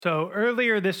So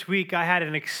earlier this week, I had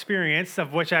an experience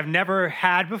of which I've never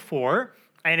had before,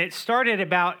 and it started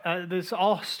this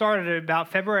all started about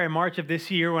February, March of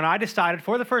this year when I decided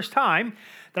for the first time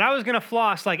that I was going to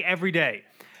floss like every day.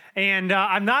 And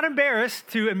I'm not embarrassed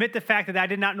to admit the fact that I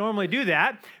did not normally do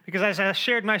that, because as I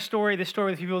shared this story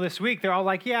with people this week, they're all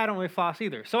like, yeah, I don't really floss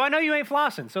either. So I know you ain't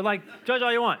flossing, so like, judge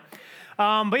all you want.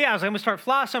 But yeah, I was like, I'm gonna start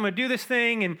flossing. I'm gonna do this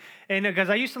thing, and because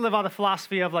I used to live on the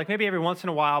philosophy of like maybe every once in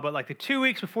a while, but like the 2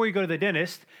 weeks before you go to the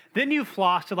dentist, then you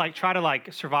floss to like try to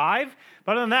like survive.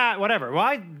 But other than that, whatever. Well,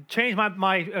 I changed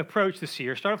my approach this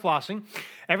year. Started flossing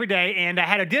every day, and I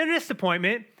had a dentist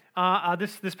appointment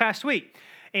this past week.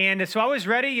 And so I was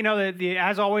ready,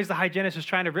 as always, the hygienist was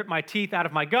trying to rip my teeth out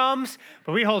of my gums,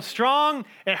 but we hold strong.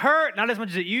 It hurt, not as much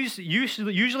as it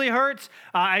usually hurts.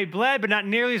 I bled, but not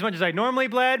nearly as much as I normally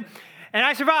bled. And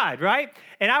I survived, right?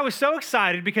 And I was so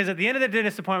excited because at the end of the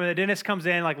dentist appointment, the dentist comes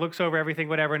in, like looks over everything,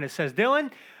 whatever, and it says,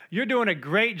 Dylan, you're doing a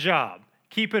great job.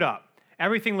 Keep it up.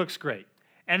 Everything looks great.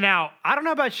 And now, I don't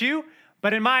know about you,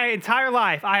 but in my entire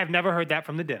life, I have never heard that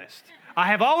from the dentist. I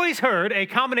have always heard a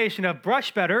combination of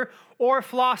brush better or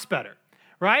floss better,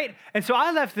 right? And so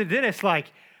I left the dentist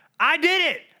like, I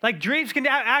did it. Like dreams can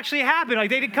actually happen. Like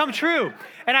they did come true.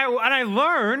 And I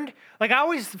learned, like I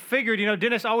always figured,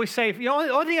 dentists always say, the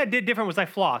only thing I did different was I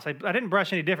floss. I didn't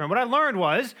brush any different. What I learned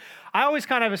was I always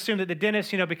kind of assumed that the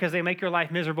dentist, because they make your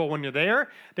life miserable when you're there,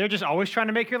 they're just always trying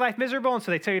to make your life miserable. And so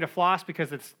they tell you to floss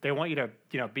because they want you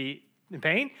to, be in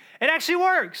pain. It actually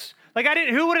works. Like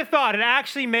who would have thought it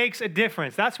actually makes a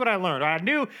difference? That's what I learned. I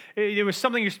knew it was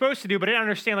something you're supposed to do, but I didn't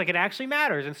understand like it actually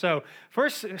matters. And so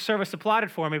first service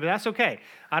applauded for me, but that's okay.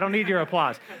 I don't need your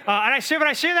applause. When I share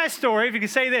that story, if you can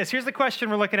say this, here's the question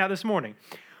we're looking at this morning.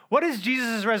 What does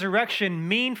Jesus' resurrection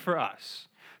mean for us?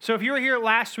 So if you were here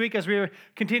last week as we were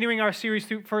continuing our series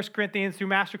through 1 Corinthians, through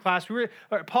Masterclass,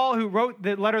 Paul, who wrote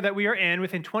the letter that we are in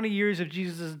within 20 years of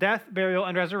Jesus' death, burial,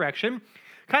 and resurrection,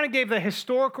 kind of gave the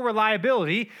historical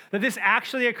reliability that this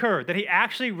actually occurred, that he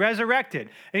actually resurrected.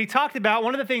 And he talked about,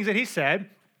 one of the things that he said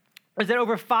is that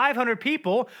over 500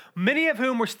 people, many of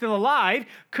whom were still alive,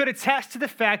 could attest to the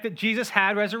fact that Jesus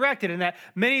had resurrected, and that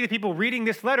many of the people reading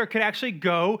this letter could actually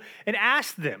go and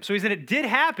ask them. So he said it did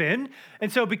happen, and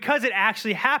so because it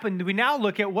actually happened, we now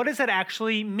look at what does that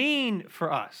actually mean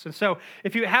for us. And so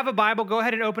if you have a Bible, go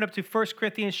ahead and open up to 1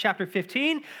 Corinthians chapter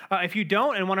 15. If you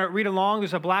don't and want to read along,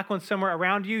 there's a black one somewhere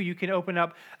around you. You can open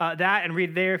up that and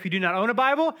read there. If you do not own a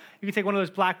Bible, you can take one of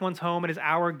those black ones home. It is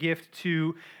our gift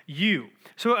to you.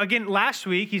 So again, last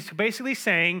week, he's basically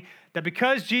saying that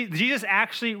because Jesus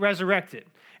actually resurrected.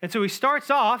 And so he starts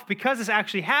off, because this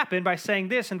actually happened, by saying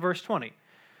this in verse 20.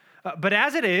 But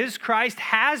as it is, Christ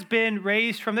has been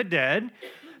raised from the dead,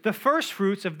 the first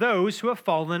fruits of those who have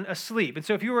fallen asleep. And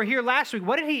so if you were here last week,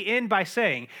 what did he end by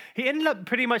saying? He ended up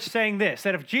pretty much saying this,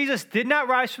 that if Jesus did not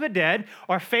rise from the dead,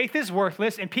 our faith is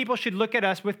worthless and people should look at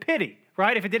us with pity,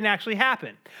 right? If it didn't actually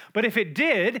happen. But if it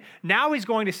did, now he's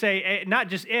going to say, not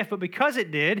just if, but because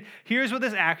it did, here's what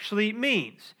this actually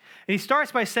means. And he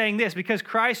starts by saying this, because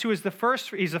Christ, he's the first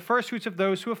fruits of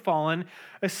those who have fallen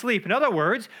asleep. In other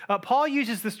words, Paul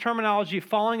uses this terminology of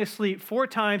falling asleep 4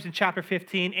 times in chapter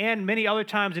 15 and many other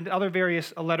times in other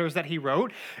various letters that he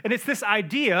wrote. And it's this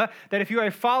idea that if you're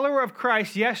a follower of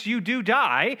Christ, yes, you do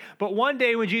die, but one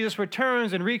day when Jesus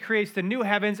returns and recreates the new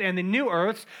heavens and the new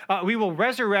earths, we will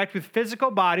resurrect with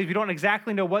physical bodies. We don't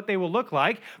exactly know what they will look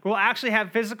like, but we'll actually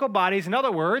have physical bodies. In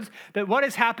other words, that what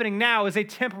is happening now is a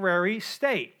temporary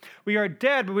state. We are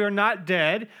dead, but we are not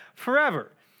dead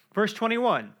forever. Verse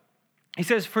 21, he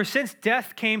says, for since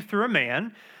death came through a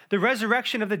man, the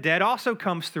resurrection of the dead also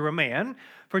comes through a man.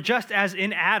 For just as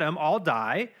in Adam all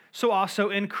die, so also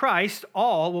in Christ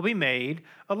all will be made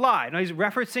alive. Now he's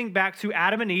referencing back to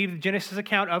Adam and Eve, the Genesis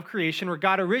account of creation, where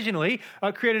God originally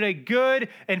created a good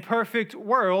and perfect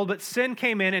world, but sin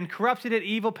came in and corrupted it.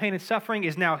 Evil, pain, and suffering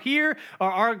is now here.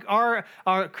 Our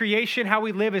creation, how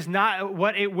we live, is not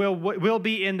what it will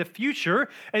be in the future.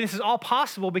 And this is all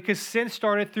possible because sin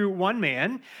started through one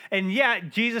man, and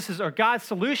yet God's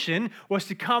solution was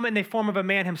to come in the form of a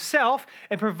man himself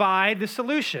and provide the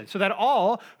solution, so that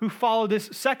all who follow this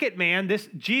second man, this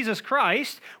Jesus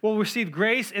Christ, will receive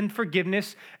grace and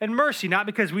forgiveness and mercy, not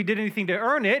because we did anything to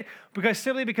earn it,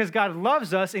 simply because God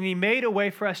loves us and he made a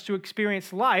way for us to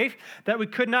experience life that we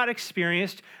could not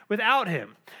experience without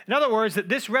him. In other words, that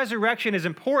this resurrection is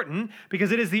important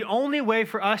because it is the only way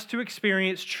for us to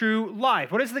experience true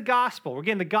life. What is the gospel?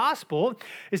 Again, the gospel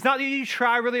is not that you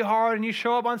try really hard and you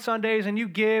show up on Sundays and you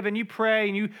give and you pray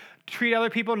and you treat other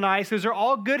people nice. Those are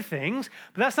all good things,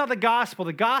 but that's not the gospel.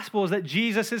 The gospel is that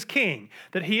Jesus is king,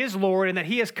 that he is Lord, and that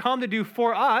he has come to do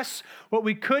for us what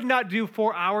we could not do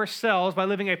for ourselves by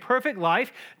living a perfect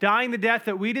life, dying the death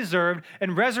that we deserved,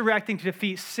 and resurrecting to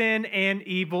defeat sin and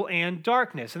evil and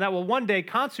darkness. And that will one day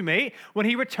consummate when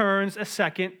he returns a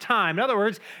second time. In other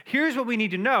words, here's what we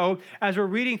need to know as we're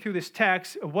reading through this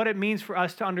text of what it means for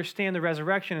us to understand the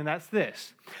resurrection, and that's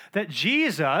this, that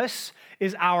Jesus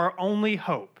is our only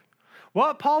hope.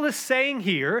 What Paul is saying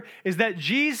here is that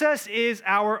Jesus is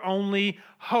our only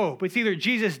hope. It's either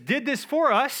Jesus did this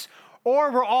for us,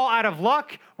 or we're all out of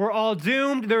luck, we're all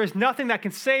doomed. There is nothing that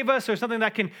can save us. There's nothing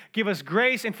that can give us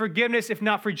grace and forgiveness if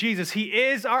not for Jesus. He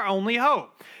is our only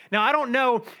hope. Now, I don't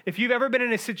know if you've ever been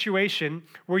in a situation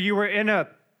where you were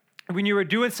when you were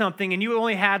doing something and you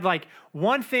only had like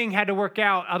one thing had to work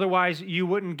out, otherwise you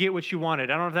wouldn't get what you wanted.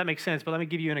 I don't know if that makes sense, but let me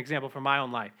give you an example from my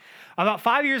own life. About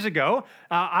 5 years ago,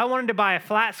 I wanted to buy a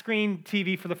flat screen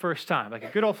TV for the first time, like a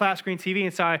good old flat screen TV.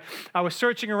 And so I was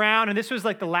searching around, and this was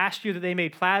like the last year that they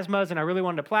made plasmas, and I really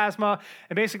wanted a plasma.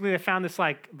 And basically they found this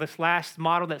last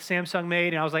model that Samsung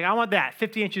made, and I was like, I want that.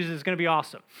 50 inches is going to be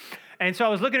awesome. And so I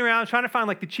was looking around trying to find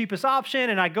like the cheapest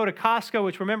option, and I go to Costco,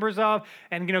 which we're members of,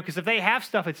 and because if they have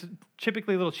stuff, it's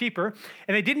typically a little cheaper.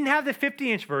 And they didn't have the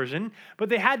 50-inch version, but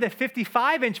they had the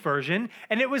 55-inch version,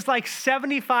 and it was like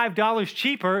 $75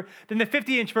 cheaper than the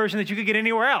 50-inch version that you could get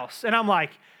anywhere else. And I'm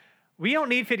like, we don't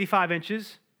need 55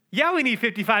 inches. Yeah, we need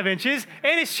 55 inches,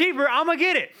 and it's cheaper. I'm going to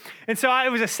get it. And so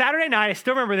it was a Saturday night. I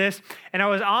still remember this. And I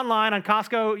was online on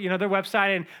Costco, their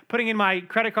website, and putting in my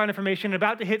credit card information,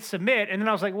 about to hit submit. And then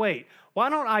I was like, wait, why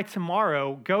don't I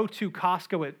tomorrow go to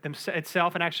Costco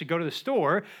itself and actually go to the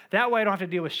store? That way I don't have to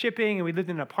deal with shipping. And we lived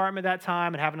in an apartment that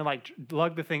time and having to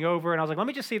lug the thing over. And I was like, let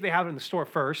me just see if they have it in the store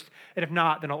first. And if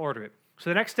not, then I'll order it. So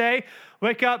the next day,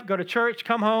 wake up, go to church,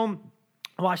 come home,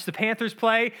 watched the Panthers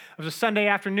play. It was a Sunday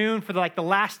afternoon for the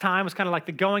last time. It was kind of like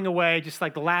the going away, just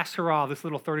like the last hurrah of this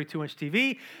little 32-inch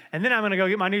TV. And then I'm going to go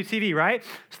get my new TV, right?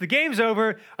 So the game's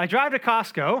over. I drive to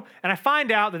Costco, and I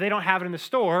find out that they don't have it in the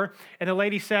store. And the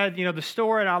lady said, the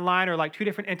store and online are like two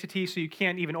different entities, so you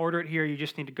can't even order it here. You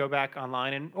just need to go back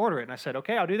online and order it. And I said,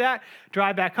 okay, I'll do that.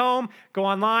 Drive back home, go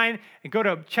online, and go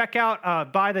to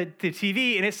checkout, buy the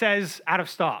TV, and it says out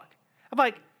of stock. I'm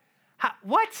like,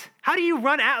 what? How do you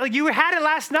run out? You had it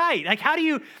last night. How do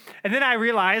you? And then I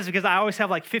realized, because I always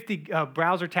have 50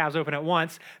 browser tabs open at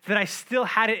once, that I still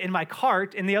had it in my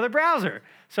cart in the other browser.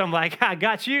 So I'm like, I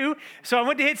got you. So I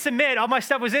went to hit submit. All my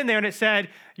stuff was in there, and it said,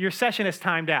 your session is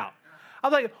timed out.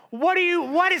 I'm like, what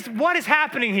is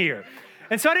happening here?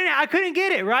 And so I couldn't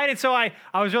get it, right? And so I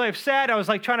was really upset. I was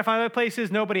trying to find other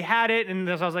places. Nobody had it. And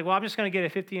so I was like, well, I'm just going to get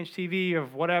a 50-inch TV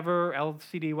of whatever,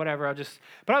 LCD, whatever.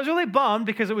 But I was really bummed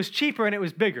because it was cheaper and it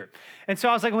was bigger. And so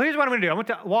I was like, well, here's what I'm going to do. I went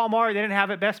to Walmart. They didn't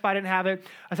have it. Best Buy didn't have it.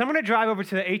 I said, I'm going to drive over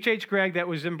to the H.H. Gregg that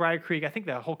was in Briar Creek. I think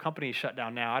the whole company is shut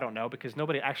down now. I don't know, because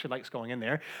nobody actually likes going in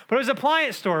there. But it was an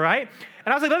appliance store, right?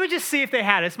 And I was like, let me just see if they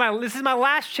had it. This is my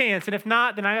last chance. And if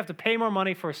not, then I have to pay more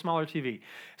money for a smaller TV.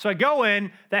 So I go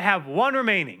in. They have one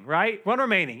remaining, right? One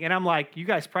remaining. And I'm like, you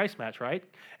guys price match, right?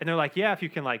 And they're like, yeah, if you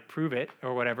can prove it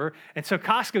or whatever. And so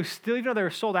Costco still, even though they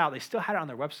were sold out, they still had it on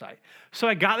their website. So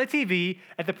I got the TV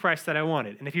at the price that I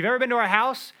wanted. And if you've ever been to our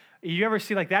house, you ever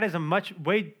see that is the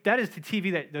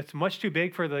TV that's much too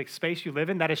big for the space you live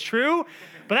in. That is true,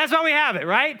 but that's why we have it,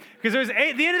 right? Because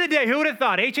at the end of the day, who would have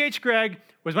thought H.H. Gregg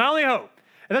was my only hope?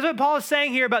 And that's what Paul is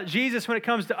saying here about Jesus when it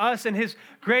comes to us and his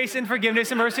grace and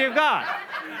forgiveness and mercy of God.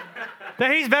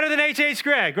 That he's better than H.H.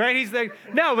 Gregg, right?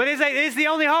 But it's the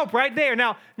only hope right there.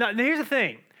 Now, here's the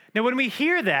thing. Now, when we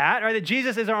hear that, or that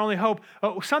Jesus is our only hope,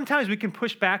 sometimes we can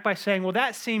push back by saying, well,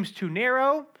 that seems too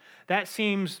narrow. That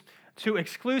seems too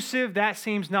exclusive. That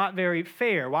seems not very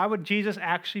fair. Why would Jesus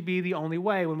actually be the only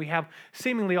way when we have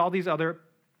seemingly all these other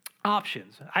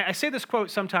options? I say this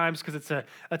quote sometimes because it's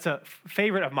a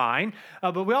favorite of mine,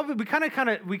 but we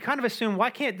kind of assume, why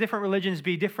can't different religions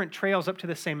be different trails up to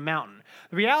the same mountain?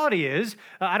 The reality is,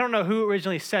 I don't know who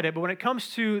originally said it, but when it comes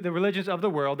to the religions of the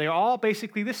world, they are all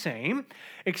basically the same,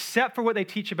 except for what they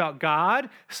teach about God,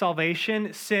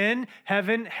 salvation, sin,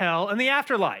 heaven, hell, and the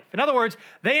afterlife. In other words,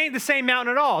 they ain't the same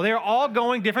mountain at all. They're all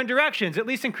going different directions. At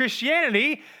least in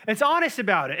Christianity, it's honest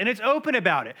about it, and it's open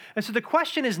about it. And so the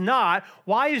question is not,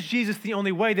 why is Jesus the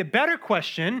only way? The better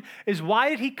question is, why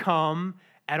did he come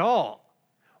at all?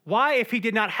 Why, if he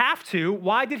did not have to,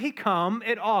 why did he come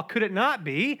at all? Could it not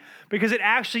be? Because it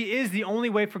actually is the only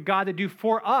way for God to do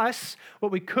for us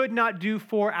what we could not do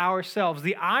for ourselves.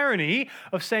 The irony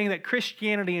of saying that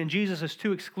Christianity and Jesus is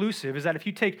too exclusive is that if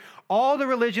you take all the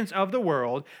religions of the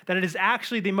world, that it is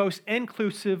actually the most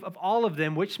inclusive of all of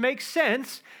them, which makes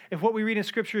sense if what we read in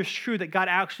Scripture is true, that God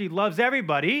actually loves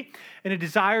everybody and it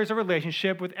desires a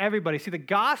relationship with everybody. See, the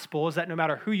gospel is that no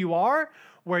matter who you are,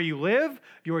 where you live,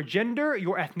 your gender,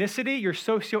 your ethnicity, your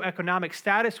socioeconomic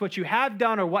status, what you have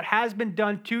done or what has been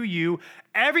done to you,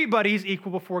 everybody is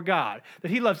equal before God. That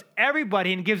he loves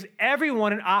everybody and gives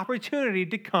everyone an opportunity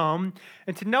to come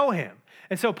and to know him.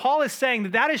 And so Paul is saying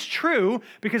that that is true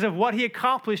because of what he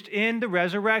accomplished in the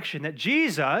resurrection, that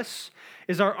Jesus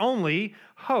is our only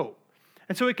hope.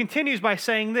 And so he continues by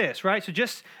saying this, right? So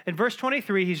just in verse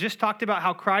 23, he's just talked about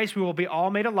how Christ, we will be all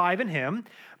made alive in him,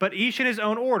 but each in his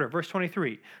own order. Verse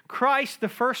 23, Christ the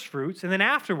first fruits, and then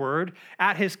afterward,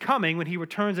 at his coming, when he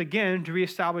returns again to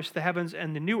reestablish the heavens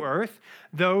and the new earth,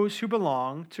 those who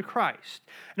belong to Christ.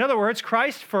 In other words,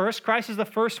 Christ first. Christ is the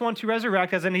first one to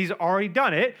resurrect, as in he's already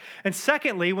done it. And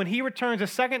secondly, when he returns a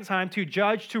second time to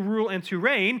judge, to rule, and to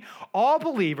reign, all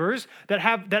believers that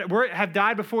have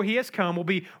died before he has come will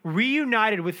be reunited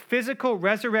with physical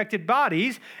resurrected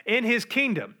bodies in his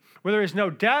kingdom, where there is no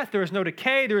death, there is no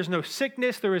decay, there is no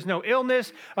sickness, there is no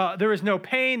illness, there is no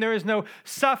pain, there is no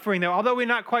suffering. Now, although we're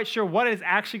not quite sure what it's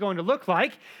actually going to look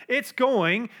like, it's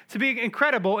going to be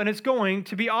incredible and it's going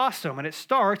to be awesome. And it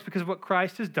starts because of what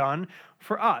Christ has done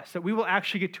for us, that we will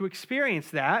actually get to experience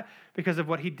that because of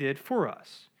what he did for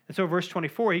us. And so verse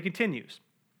 24, he continues.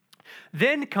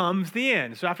 Then comes the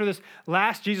end. So after this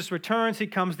last Jesus returns, he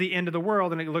comes the end of the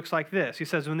world, and it looks like this. He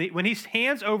says, when he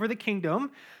hands over the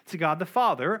kingdom to God the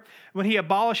Father, when he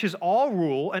abolishes all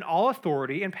rule and all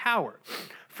authority and power.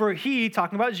 For he,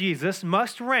 talking about Jesus,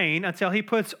 must reign until he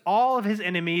puts all of his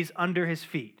enemies under his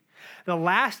feet. The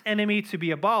last enemy to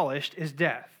be abolished is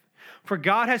death. For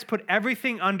God has put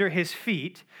everything under his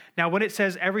feet. Now, when it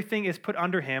says everything is put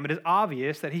under him, it is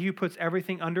obvious that he who puts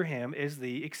everything under him is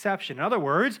the exception. In other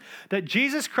words, that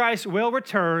Jesus Christ will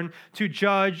return to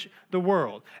judge the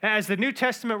world. As the New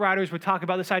Testament writers would talk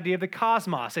about this idea of the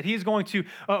cosmos, that he is going to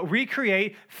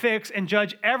recreate, fix, and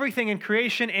judge everything in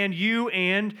creation and you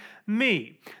and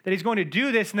me. That he's going to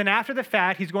do this, and then after the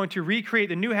fact, he's going to recreate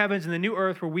the new heavens and the new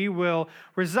earth where we will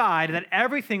reside, and that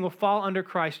everything will fall under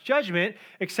Christ's judgment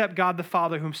except God the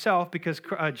Father himself, because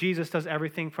Jesus does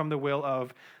everything from the will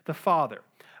of the Father.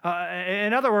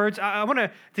 In other words, I want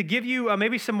to give you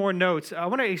maybe some more notes. I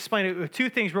want to explain two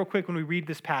things real quick when we read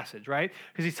this passage, right?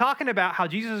 Because he's talking about how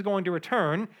Jesus is going to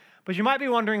return, but you might be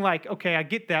wondering, like, okay, I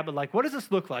get that, but like, what does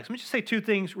this look like? So let me just say two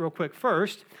things real quick.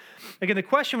 First, again, the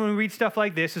question when we read stuff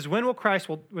like this is when will Christ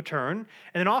return?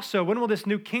 And then also, when will this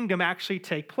new kingdom actually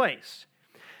take place?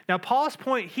 Now, Paul's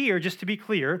point here, just to be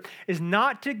clear, is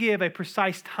not to give a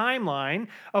precise timeline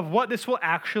of what this will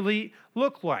actually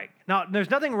look like. Now, there's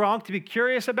nothing wrong to be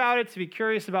curious about it, to be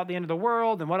curious about the end of the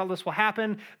world and what all this will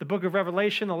happen. The book of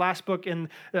Revelation, the last book in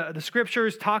the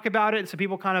scriptures, talk about it, and so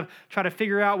people kind of try to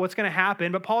figure out what's going to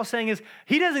happen. But Paul's saying is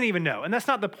he doesn't even know, and that's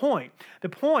not the point. The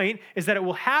point is that it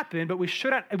will happen, but we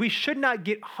should not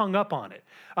get hung up on it.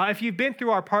 If you've been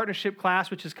through our partnership class,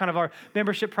 which is kind of our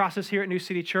membership process here at New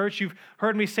City Church, you've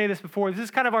heard me say this before. This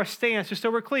is kind of our stance, just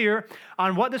so we're clear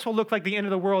on what this will look like at the end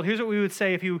of the world. Here's what we would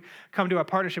say if you come to our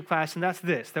partnership class, and that's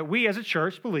this, that we as a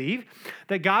church believe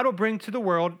that God will bring to the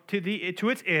world to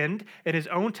its end at his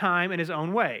own time and his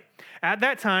own way. At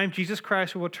that time, Jesus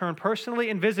Christ will return personally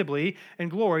and visibly in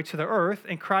glory to the earth,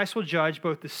 and Christ will judge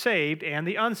both the saved and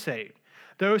the unsaved.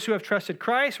 Those who have trusted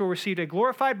Christ will receive a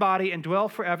glorified body and dwell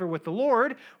forever with the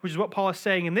Lord, which is what Paul is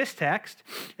saying in this text.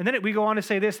 And then we go on to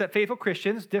say this, that faithful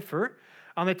Christians differ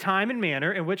on the time and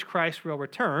manner in which Christ will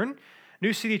return.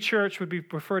 New City Church would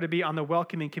prefer to be on the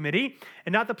welcoming committee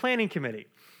and not the planning committee.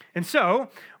 And so,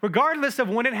 regardless of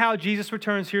when and how Jesus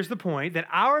returns, here's the point, that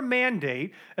our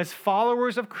mandate as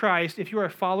followers of Christ, if you are a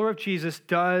follower of Jesus,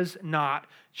 does not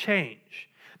change.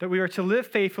 That we are to live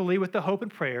faithfully with the hope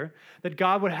and prayer that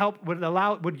God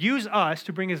would use us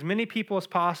to bring as many people as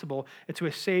possible into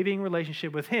a saving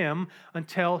relationship with him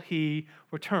until he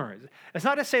returns. It's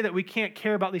not to say that we can't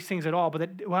care about these things at all,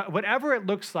 but that whatever it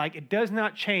looks like, it does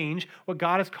not change what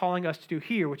God is calling us to do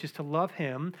here, which is to love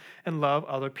him and love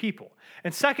other people.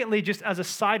 And secondly, just as a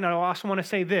side note, I also want to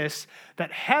say this,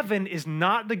 that heaven is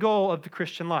not the goal of the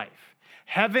Christian life.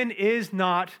 Heaven is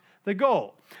not the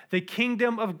goal. The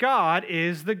kingdom of God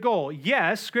is the goal.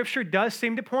 Yes, Scripture does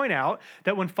seem to point out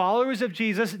that when followers of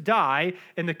Jesus die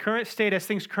in the current state as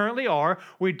things currently are,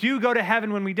 we do go to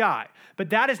heaven when we die. But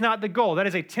that is not the goal. That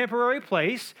is a temporary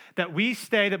place that we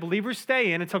stay, that believers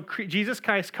stay in until Jesus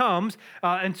Christ comes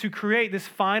and to create this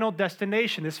final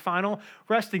destination, this final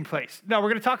resting place. Now, we're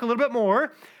going to talk a little bit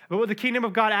more about what the kingdom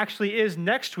of God actually is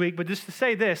next week, but just to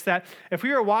say this, that if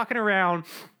we were walking around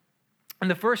in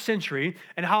the first century,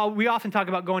 and how we often talk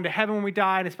about going to heaven when we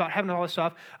die, and it's about heaven and all this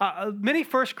stuff, many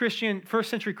first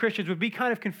century Christians would be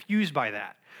kind of confused by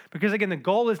that. Because again, the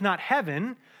goal is not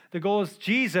heaven, the goal is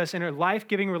Jesus and a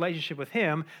life-giving relationship with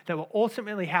him that will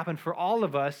ultimately happen for all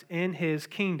of us in his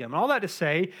kingdom. And all that to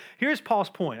say, here's Paul's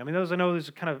point. I know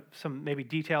there's kind of some maybe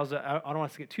details that I don't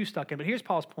want us to get too stuck in, but here's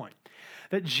Paul's point.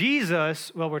 That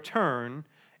Jesus will return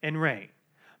and reign.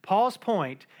 Paul's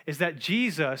point is that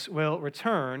Jesus will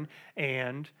return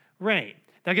and reign.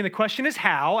 Now, again, the question is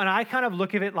how, and I kind of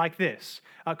look at it like this.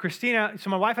 Christina,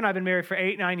 so my wife and I have been married for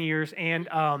 8-9 years, and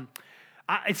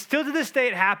it's still to this day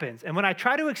it happens. And when I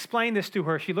try to explain this to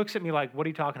her, she looks at me like, what are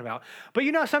you talking about? But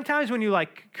sometimes when you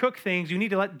cook things, you need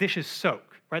to let dishes soak,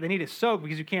 right? They need to soak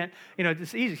because you can't,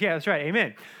 it's easy. Yeah, that's right,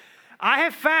 amen. I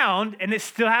have found, and it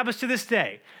still happens to this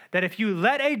day, that if you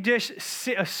let a dish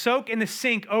soak in the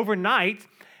sink overnight,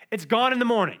 it's gone in the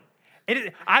morning.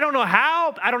 I don't know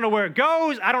how, I don't know where it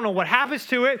goes, I don't know what happens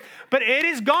to it, but it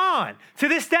is gone. To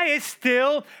this day, it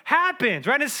still happens,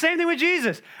 right? And it's the same thing with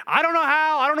Jesus. I don't know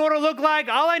how, I don't know what it'll look like.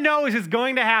 All I know is it's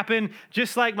going to happen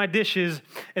just like my dishes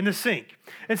in the sink.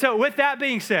 And so with that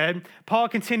being said, Paul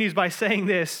continues by saying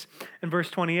this in verse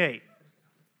 28.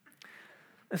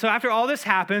 And so after all this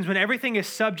happens, when everything is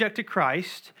subject to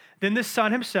Christ, then the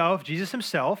Son himself, Jesus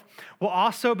himself, will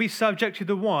also be subject to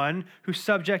the one who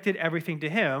subjected everything to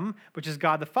him, which is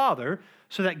God the Father,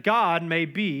 so that God may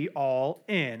be all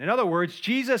in. In other words,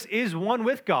 Jesus is one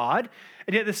with God,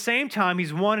 and yet at the same time,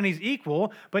 he's one and he's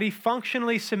equal, but he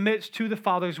functionally submits to the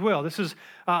Father's will. This is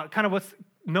kind of what's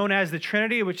known as the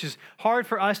Trinity, which is hard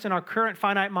for us in our current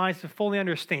finite minds to fully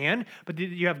understand, but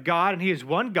you have God and he is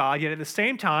one God, yet at the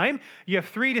same time, you have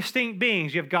three distinct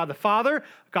beings. You have God the Father,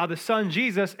 God the Son,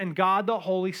 Jesus, and God the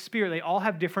Holy Spirit. They all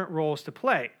have different roles to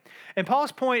play. And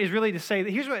Paul's point is really to say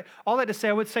that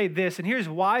I would say this, and here's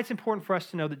why it's important for us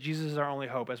to know that Jesus is our only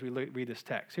hope as we read this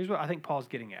text. Here's what I think Paul's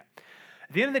getting at.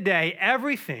 At the end of the day,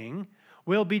 everything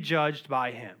will be judged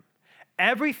by him.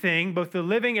 Everything, both the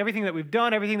living, everything that we've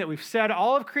done, everything that we've said,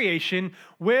 all of creation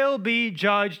will be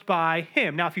judged by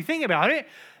him. Now, if you think about it,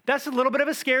 that's a little bit of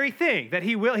a scary thing, that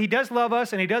he does love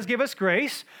us and he does give us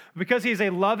grace. Because he is a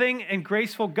loving and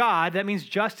graceful God, that means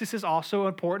justice is also an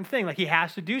important thing. Like he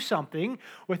has to do something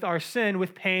with our sin,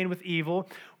 with pain, with evil,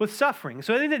 with suffering.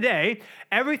 So at the end of the day,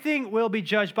 everything will be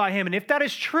judged by him. And if that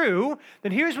is true,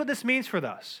 then here's what this means for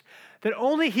us. That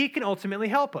only he can ultimately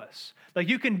help us. Like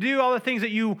you can do all the things that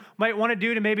you might want to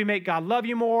do to maybe make God love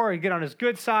you more or get on his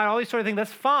good side, all these sort of things,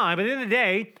 that's fine. But at the end of the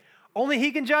day, only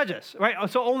he can judge us, right?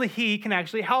 So only he can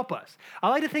actually help us. I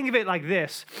like to think of it like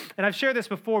this, and I've shared this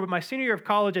before, but my senior year of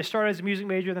college, I started as a music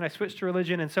major, then I switched to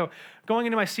religion, and so going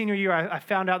into my senior year, I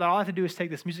found out that all I have to do is take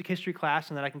this music history class,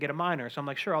 and then I can get a minor. So I'm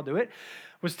like, sure, I'll do it.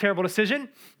 It was a terrible decision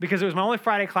because it was my only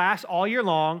Friday class all year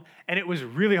long, and it was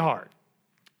really hard.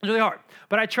 It was really hard.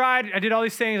 But I did all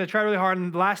these things, I tried really hard,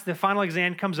 and the final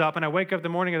exam comes up, and I wake up the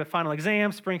morning of the final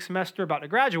exam, spring semester, about to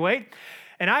graduate,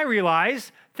 and I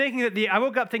realized, I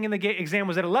woke up thinking the exam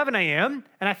was at 11 a.m.,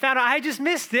 and I found out I just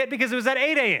missed it because it was at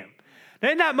 8 a.m.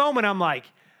 Now, in that moment, I'm like,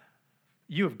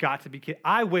 you have got to be kidding.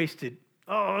 I wasted,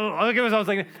 I was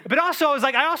like, but also, I was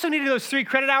like, I also needed those 3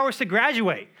 credit hours to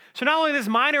graduate. So not only this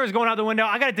minor is going out the window,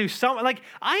 I got to do something. Like,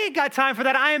 I ain't got time for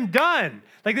that. I am done.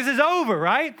 Like, this is over,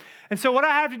 right? And so what I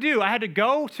had to do, I had to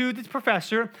go to the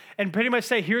professor and pretty much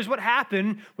say, here's what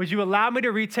happened. Would you allow me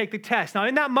to retake the test? Now,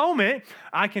 in that moment,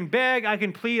 I can beg, I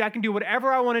can plead, I can do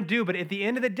whatever I want to do. But at the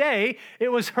end of the day, it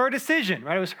was her decision,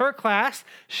 right? It was her class.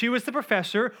 She was the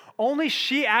professor. Only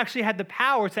she actually had the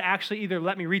power to actually either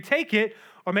let me retake it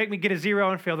or make me get a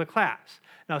 0 and fail the class.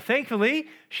 Now, thankfully,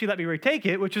 she let me retake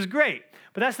it, which was great.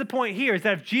 But that's the point here, is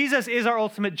that if Jesus is our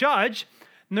ultimate judge,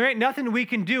 there ain't nothing we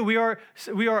can do. We are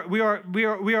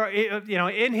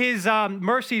in his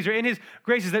mercies or in his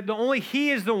graces, that only he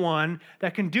is the one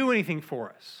that can do anything for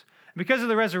us. Because of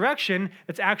the resurrection,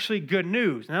 it's actually good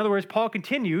news. In other words, Paul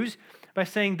continues by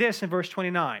saying this in verse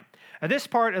 29. Now, this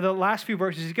part of the last few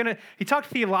verses, he talked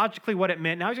theologically what it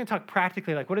meant. Now he's going to talk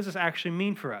practically, like what does this actually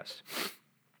mean for us?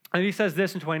 And he says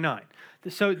this in 29.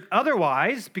 So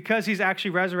otherwise, because he's actually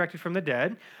resurrected from the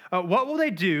dead, what will they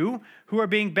do who are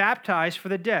being baptized for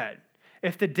the dead?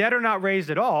 If the dead are not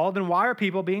raised at all, then why are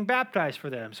people being baptized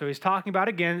for them? So he's talking about,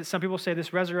 again, that some people say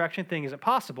this resurrection thing isn't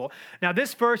possible. Now,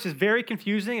 this verse is very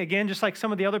confusing. Again, just like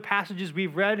some of the other passages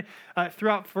we've read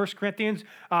throughout 1 Corinthians,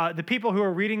 the people who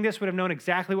are reading this would have known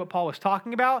exactly what Paul was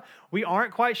talking about. We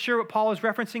aren't quite sure what Paul is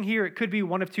referencing here. It could be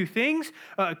one of two things.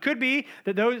 It could be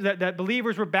that that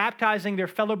believers were baptizing their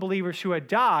fellow believers who had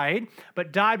died,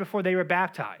 but died before they were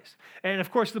baptized. And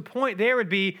of course, the point there would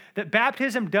be that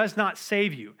baptism does not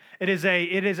save you. It is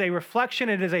a reflection,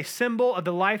 it is a symbol of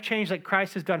the life change that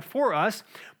Christ has done for us,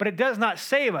 but it does not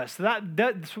save us.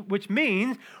 Which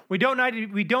means we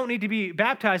don't need to be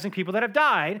baptizing people that have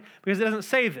died because it doesn't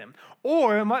save them.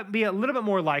 Or it might be a little bit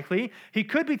more likely, he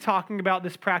could be talking about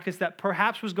this practice that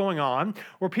perhaps was going on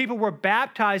where people were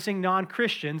baptizing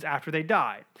non-Christians after they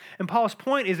died. And Paul's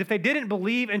point is if they didn't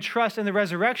believe and trust in the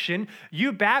resurrection,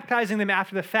 you baptizing them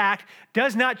after the fact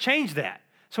does not change that.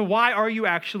 So why are you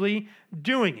actually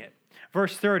doing it?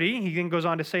 Verse 30, he then goes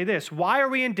on to say this, why are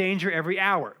we in danger every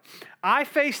hour? I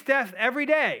face death every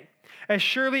day. As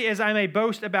surely as I may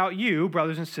boast about you,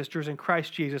 brothers and sisters, in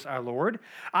Christ Jesus our Lord,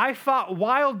 I fought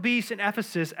wild beasts in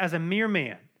Ephesus as a mere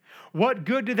man. What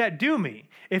good did that do me?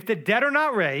 If the dead are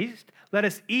not raised, let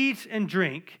us eat and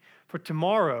drink, for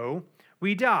tomorrow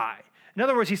we die. In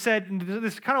other words, he said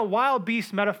this kind of wild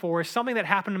beast metaphor is something that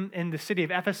happened in the city of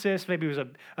Ephesus. Maybe it was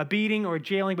a beating or a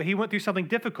jailing, but he went through something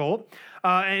difficult.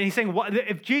 And he's saying,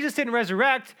 if Jesus didn't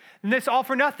resurrect, then it's all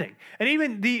for nothing. And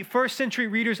even the first century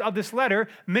readers of this letter,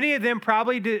 many of them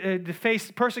probably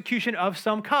faced persecution of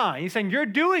some kind. He's saying, you're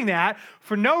doing that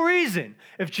for no reason.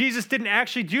 If Jesus didn't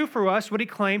actually do for us what he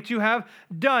claimed to have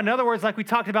done. In other words, like we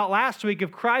talked about last week,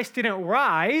 if Christ didn't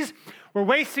rise, we're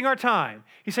wasting our time.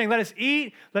 He's saying, let us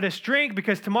eat, let us drink,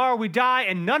 because tomorrow we die,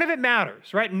 and none of it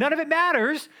matters, right? None of it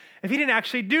matters if he didn't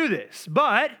actually do this.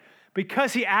 But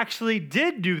because he actually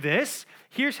did do this,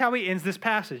 here's how he ends this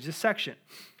passage, this section.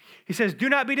 He says, do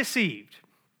not be deceived.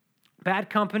 Bad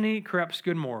company corrupts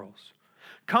good morals.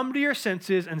 Come to your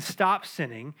senses and stop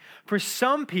sinning, for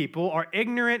some people are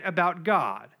ignorant about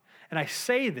God. And I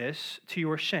say this to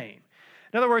your shame.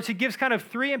 In other words, he gives kind of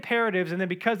three imperatives, and then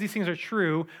because these things are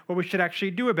true, what we should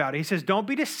actually do about it. He says, don't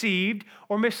be deceived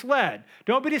or misled.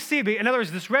 Don't be deceived. In other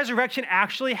words, this resurrection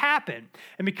actually happened.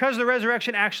 And because the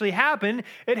resurrection actually happened,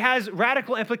 it has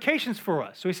radical implications for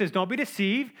us. So he says, don't be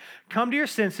deceived, come to your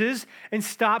senses, and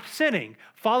stop sinning.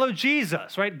 Follow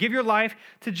Jesus, right? Give your life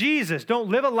to Jesus. Don't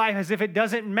live a life as if it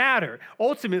doesn't matter.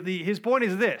 Ultimately, his point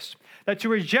is this, that to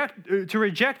reject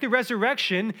the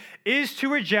resurrection is to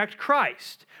reject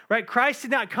Christ. Right? Christ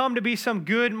did not come to be some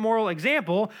good moral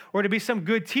example or to be some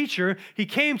good teacher. He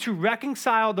came to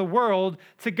reconcile the world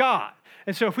to God.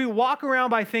 And so if we walk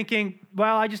around by thinking,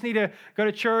 well, I just need to go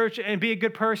to church and be a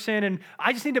good person, and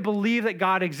I just need to believe that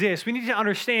God exists, we need to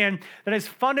understand that it's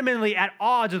fundamentally at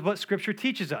odds with what Scripture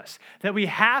teaches us, that we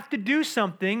have to do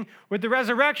something with the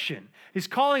resurrection. He's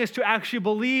calling us to actually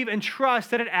believe and trust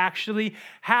that it actually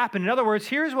happened. In other words,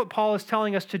 here's what Paul is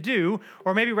telling us to do,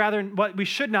 or maybe rather what we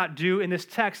should not do in this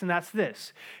text, and that's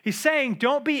this. He's saying,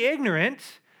 don't be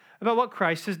ignorant about what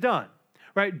Christ has done.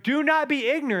 Right? Do not be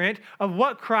ignorant of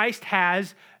what Christ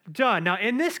has done. Now,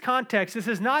 in this context, this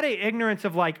is not an ignorance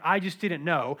of like, I just didn't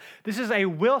know. This is a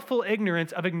willful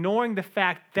ignorance of ignoring the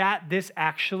fact that this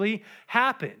actually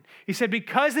happened. He said,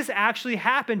 because this actually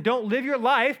happened, don't live your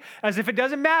life as if it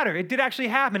doesn't matter. It did actually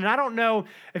happen. And I don't know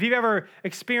if you've ever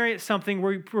experienced something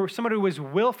where somebody was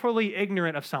willfully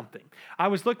ignorant of something. I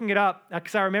was looking it up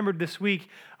because I remembered this week.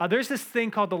 There's this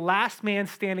thing called the Last Man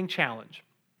Standing Challenge,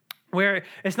 where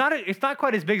it's not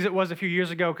quite as big as it was a few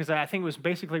years ago, because I think it was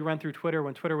basically run through Twitter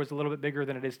when Twitter was a little bit bigger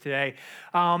than it is today.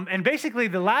 And basically,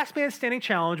 the Last Man Standing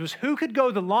Challenge was who could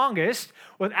go the longest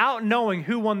without knowing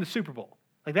who won the Super Bowl.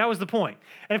 Like, that was the point.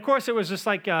 And of course, it was just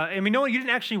like, you didn't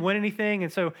actually win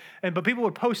anything. But people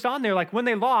would post on there, like, when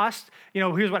they lost,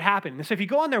 here's what happened. And so if you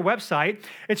go on their website,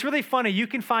 it's really funny. You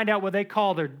can find out what they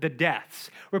call the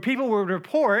deaths, where people would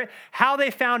report how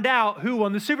they found out who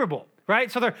won the Super Bowl. Right?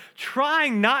 So they're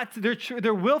trying not to,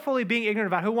 they're willfully being ignorant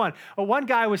about who won. Well, one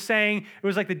guy was saying it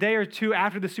was like the day or two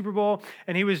after the Super Bowl,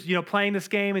 and he was, playing this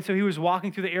game, and so he was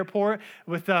walking through the airport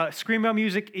with screamo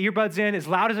music, earbuds in, as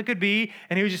loud as it could be,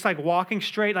 and he was just like walking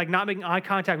straight, like not making eye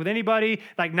contact with anybody,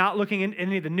 like not looking in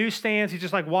any of the newsstands. He's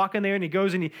just like walking there, and he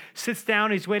goes and he sits down,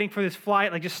 and he's waiting for this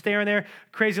flight, like just staring there,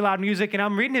 crazy loud music. And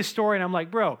I'm reading his story, and I'm like,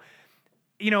 bro,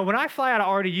 when I fly out of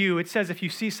RDU, it says if you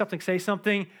see something, say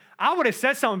something. I would have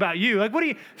said something about you. Like, what do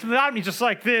you, something about me just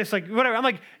like this, like whatever. I'm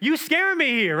like, you scaring me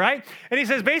here, right? And he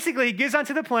says, basically, he gets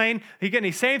onto the plane. He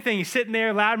getting the same thing. He's sitting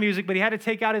there, loud music, but he had to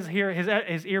take out his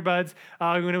earbuds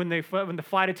when the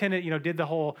flight attendant, did the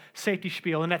whole safety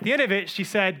spiel. And at the end of it, she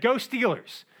said, "Go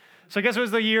Steelers." So I guess it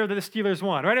was the year that the Steelers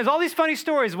won, right? There's all these funny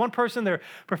stories. One person, their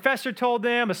professor told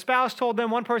them, a spouse told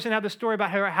them. One person had the story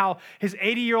about how his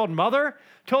 80-year-old mother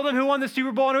told them who won the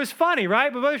Super Bowl, and it was funny,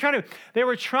 right? But what they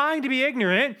were trying to be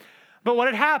ignorant, but what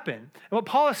had happened. And what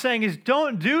Paul is saying is,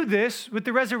 don't do this with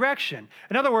the resurrection.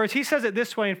 In other words, he says it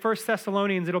this way in 1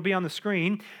 Thessalonians. It'll be on the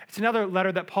screen. It's another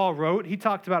letter that Paul wrote. He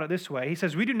talked about it this way. He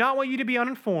says, "We do not want you to be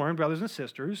uninformed, brothers and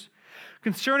sisters,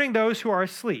 concerning those who are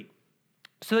asleep,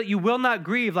 so that you will not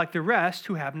grieve like the rest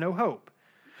who have no hope.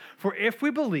 For if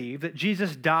we believe that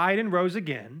Jesus died and rose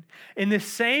again, in the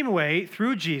same way,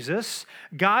 through Jesus,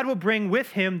 God will bring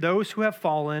with him those who have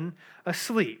fallen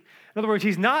asleep." In other words,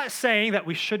 he's not saying that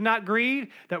we should not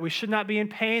grieve, that we should not be in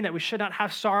pain, that we should not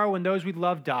have sorrow when those we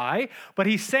love die. But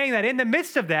he's saying that in the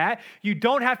midst of that, you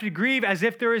don't have to grieve as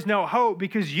if there is no hope,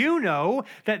 because you know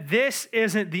that this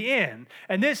isn't the end.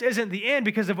 And this isn't the end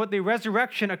because of what the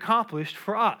resurrection accomplished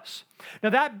for us.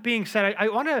 Now, that being said, I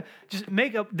want to just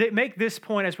make this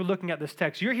point as we're looking at this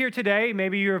text. You're here today.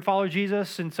 Maybe you're a follower of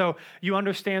Jesus, and so you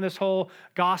understand this whole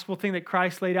gospel thing that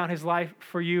Christ laid down his life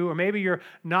for you. Or maybe you're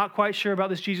not quite sure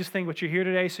about this Jesus thing, but you're here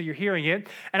today, so you're hearing it.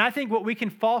 And I think what we can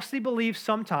falsely believe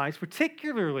sometimes,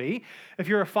 particularly if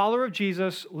you're a follower of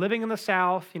Jesus living in the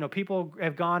South, people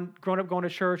have grown up going to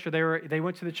church, or they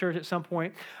went to the church at some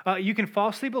point. You can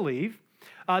falsely believe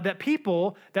that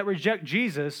people that reject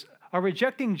Jesus are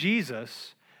rejecting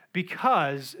Jesus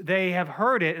because they have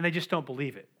heard it and they just don't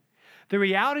believe it. The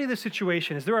reality of the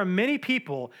situation is there are many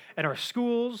people in our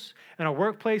schools, in our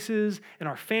workplaces, in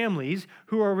our families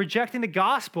who are rejecting the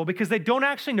gospel because they don't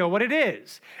actually know what it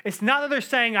is. It's not that they're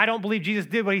saying, "I don't believe Jesus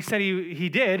did what he said he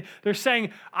did." They're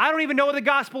saying, "I don't even know what the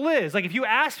gospel is." Like, if you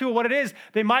ask people what it is,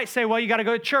 they might say, "Well, you got to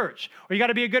go to church, or you got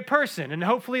to be a good person. And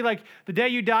hopefully, like, the day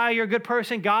you die, you're a good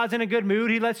person. God's in a good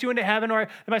mood. He lets you into heaven." Or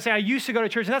they might say, "I used to go to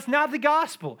church." And that's not the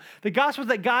gospel. The gospel is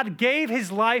that God gave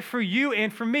his life for you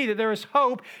and for me, that there is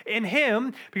hope in him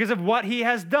because of what he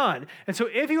has done. And so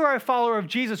if you are a follower of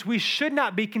Jesus, we should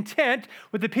not be content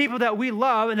with the people that we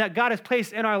love and that God has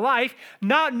placed in our life,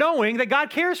 not knowing that God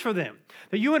cares for them.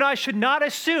 That you and I should not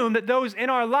assume that those in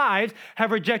our lives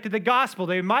have rejected the gospel.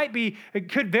 It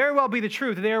could very well be the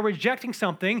truth that they are rejecting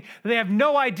something, that they have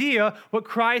no idea what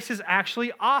Christ is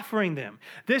actually offering them.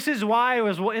 This is why I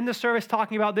was in the service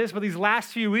talking about this, but these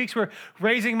last few weeks we're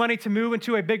raising money to move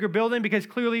into a bigger building because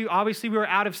clearly, obviously, we were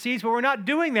out of seats, but we're not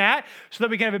doing that so that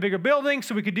we can have a bigger building,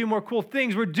 so we could do more cool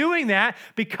things. We're doing that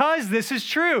because this is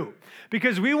true.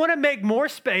 Because we want to make more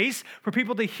space for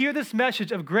people to hear this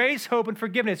message of grace, hope, and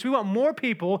forgiveness. We want more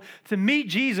people to meet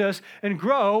Jesus and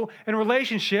grow in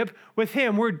relationship with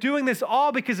him. We're doing this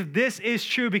all because if this is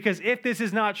true, because if this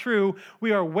is not true,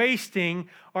 we are wasting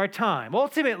our time.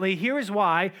 Ultimately, here is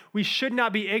why we should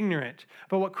not be ignorant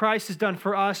about what Christ has done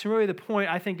for us, and really the point,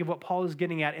 I think, of what Paul is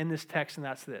getting at in this text, and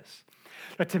that's this.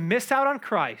 That to miss out on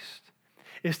Christ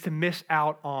is to miss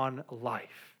out on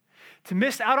life. To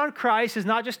miss out on Christ is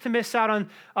not just to miss out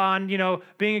on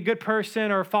being a good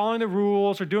person or following the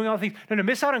rules or doing all the things. No, to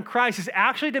miss out on Christ is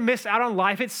actually to miss out on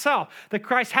life itself. That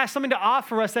Christ has something to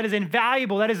offer us that is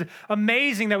invaluable, that is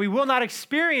amazing, that we will not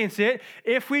experience it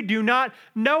if we do not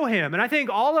know him. And I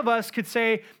think all of us could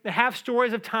say, have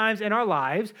stories of times in our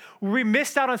lives where we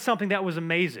missed out on something that was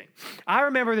amazing. I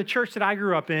remember the church that I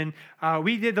grew up in,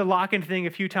 we did the lock-in thing a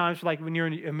few times, like when you're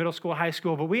in middle school, high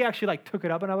school, but we actually took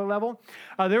it up another level.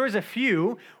 There was a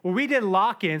few where we did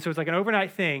lock-in, so it was like an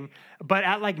overnight thing, but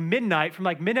at midnight, from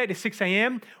midnight to 6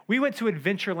 a.m., we went to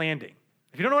Adventure Landing.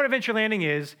 If you don't know what Adventure Landing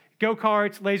is,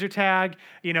 go-karts, laser tag,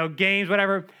 games,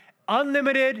 whatever,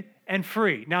 unlimited and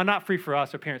free. Now, not free for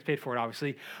us, our parents paid for it,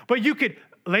 obviously, but you could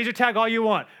laser tag all you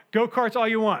want, go-karts all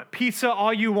you want, pizza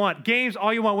all you want, games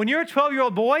all you want. When you're a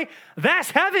 12-year-old boy,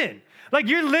 that's heaven.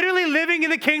 You're literally living in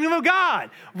the kingdom of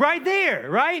God right there,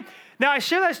 right? Now, I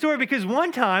share that story because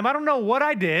one time, I don't know what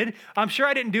I did. I'm sure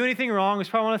I didn't do anything wrong. It was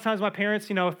probably one of the times my parents,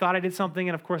 thought I did something,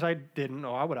 and of course I didn't.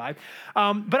 Oh, why would I?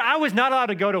 But I was not allowed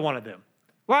to go to one of them,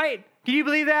 right? Can you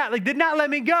believe that? Did not let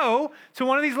me go to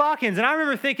one of these lock-ins. And I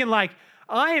remember thinking,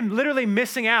 I am literally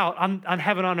missing out on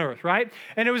heaven on earth, right?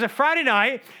 And it was a Friday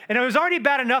night, and it was already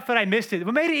bad enough that I missed it.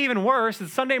 What made it even worse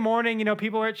is Sunday morning,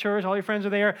 people are at church, all your friends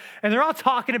are there, and they're all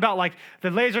talking about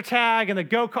the laser tag and the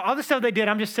go-kart, all the stuff they did.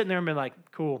 I'm just sitting there and being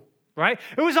cool, right?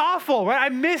 It was awful, right? I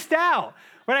missed out.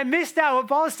 Right? I missed out. What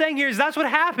Paul is saying here is that's what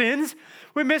happens.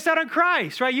 We miss out on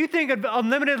Christ, right? You think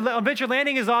unlimited adventure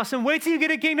landing is awesome. Wait till you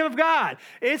get a kingdom of God.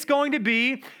 It's going to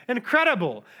be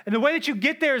incredible. And the way that you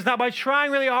get there is not by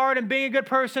trying really hard and being a good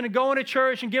person and going to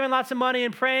church and giving lots of money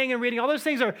and praying and reading. All those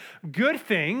things are good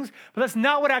things, but that's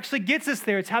not what actually gets us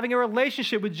there. It's having a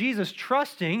relationship with Jesus,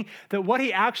 trusting that what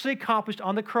he actually accomplished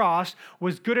on the cross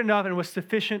was good enough and was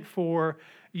sufficient for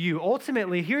you.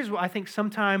 Ultimately, here's what I think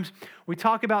sometimes we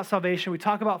talk about salvation, we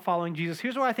talk about following Jesus.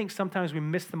 Here's where I think sometimes we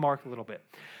miss the mark a little bit.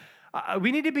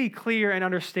 We need to be clear and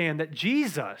understand that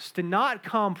Jesus did not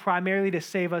come primarily to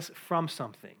save us from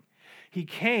something. He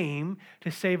came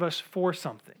to save us for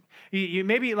something. You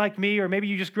maybe like me, or maybe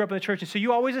you just grew up in the church, and so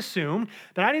you always assume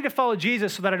that I need to follow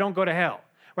Jesus so that I don't go to hell.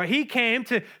 Right? He came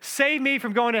to save me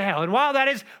from going to hell. And while that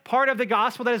is part of the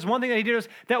gospel, that is one thing that he did,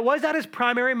 that was not his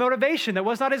primary motivation. That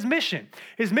was not his mission.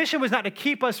 His mission was not to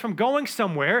keep us from going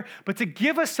somewhere, but to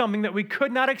give us something that we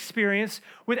could not experience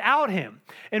without him.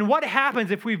 And what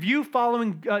happens if we view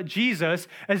following Jesus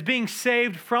as being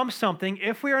saved from something?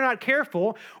 If we are not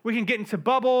careful, we can get into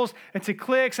bubbles, into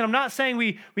cliques. And I'm not saying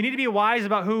we need to be wise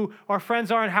about who our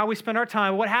friends are and how we spend our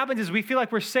time. What happens is we feel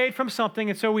like we're saved from something,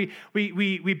 and so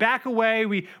we back away,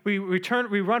 we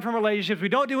run from relationships. We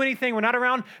don't do anything. We're not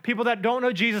around people that don't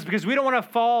know Jesus because we don't want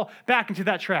to fall back into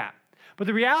that trap. But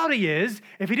the reality is,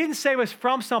 if he didn't save us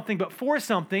from something but for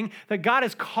something, that God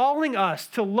is calling us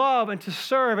to love and to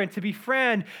serve and to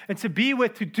befriend and to be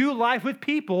with, to do life with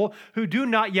people who do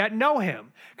not yet know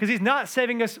him. Because he's not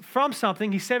saving us from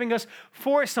something. He's saving us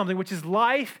for something, which is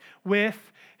life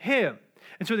with him.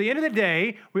 And so at the end of the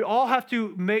day, we all have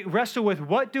to wrestle with,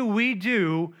 what do we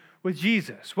do with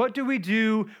Jesus? What do we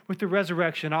do with the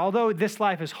resurrection? Although this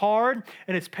life is hard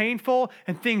and it's painful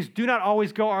and things do not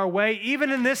always go our way,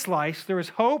 even in this life, there is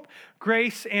hope,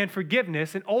 grace, and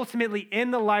forgiveness. And ultimately,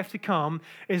 in the life to come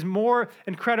is more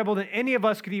incredible than any of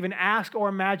us could even ask or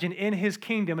imagine in his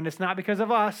kingdom. And it's not because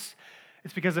of us,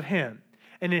 it's because of him.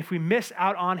 And if we miss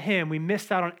out on him, we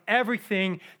miss out on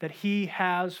everything that he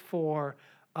has for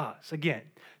us. Again,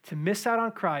 to miss out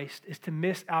on Christ is to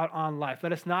miss out on life.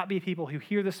 Let us not be people who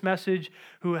hear this message,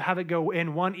 who have it go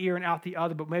in one ear and out the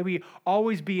other, but may we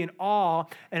always be in awe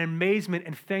and amazement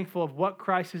and thankful of what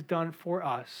Christ has done for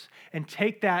us, and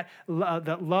take that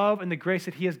love and the grace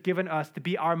that he has given us to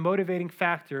be our motivating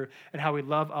factor in how we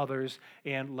love others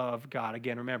and love God.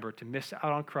 Again, remember, to miss out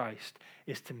on Christ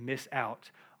is to miss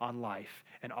out on life.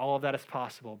 And all of that is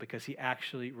possible because he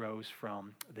actually rose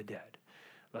from the dead.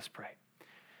 Let's pray.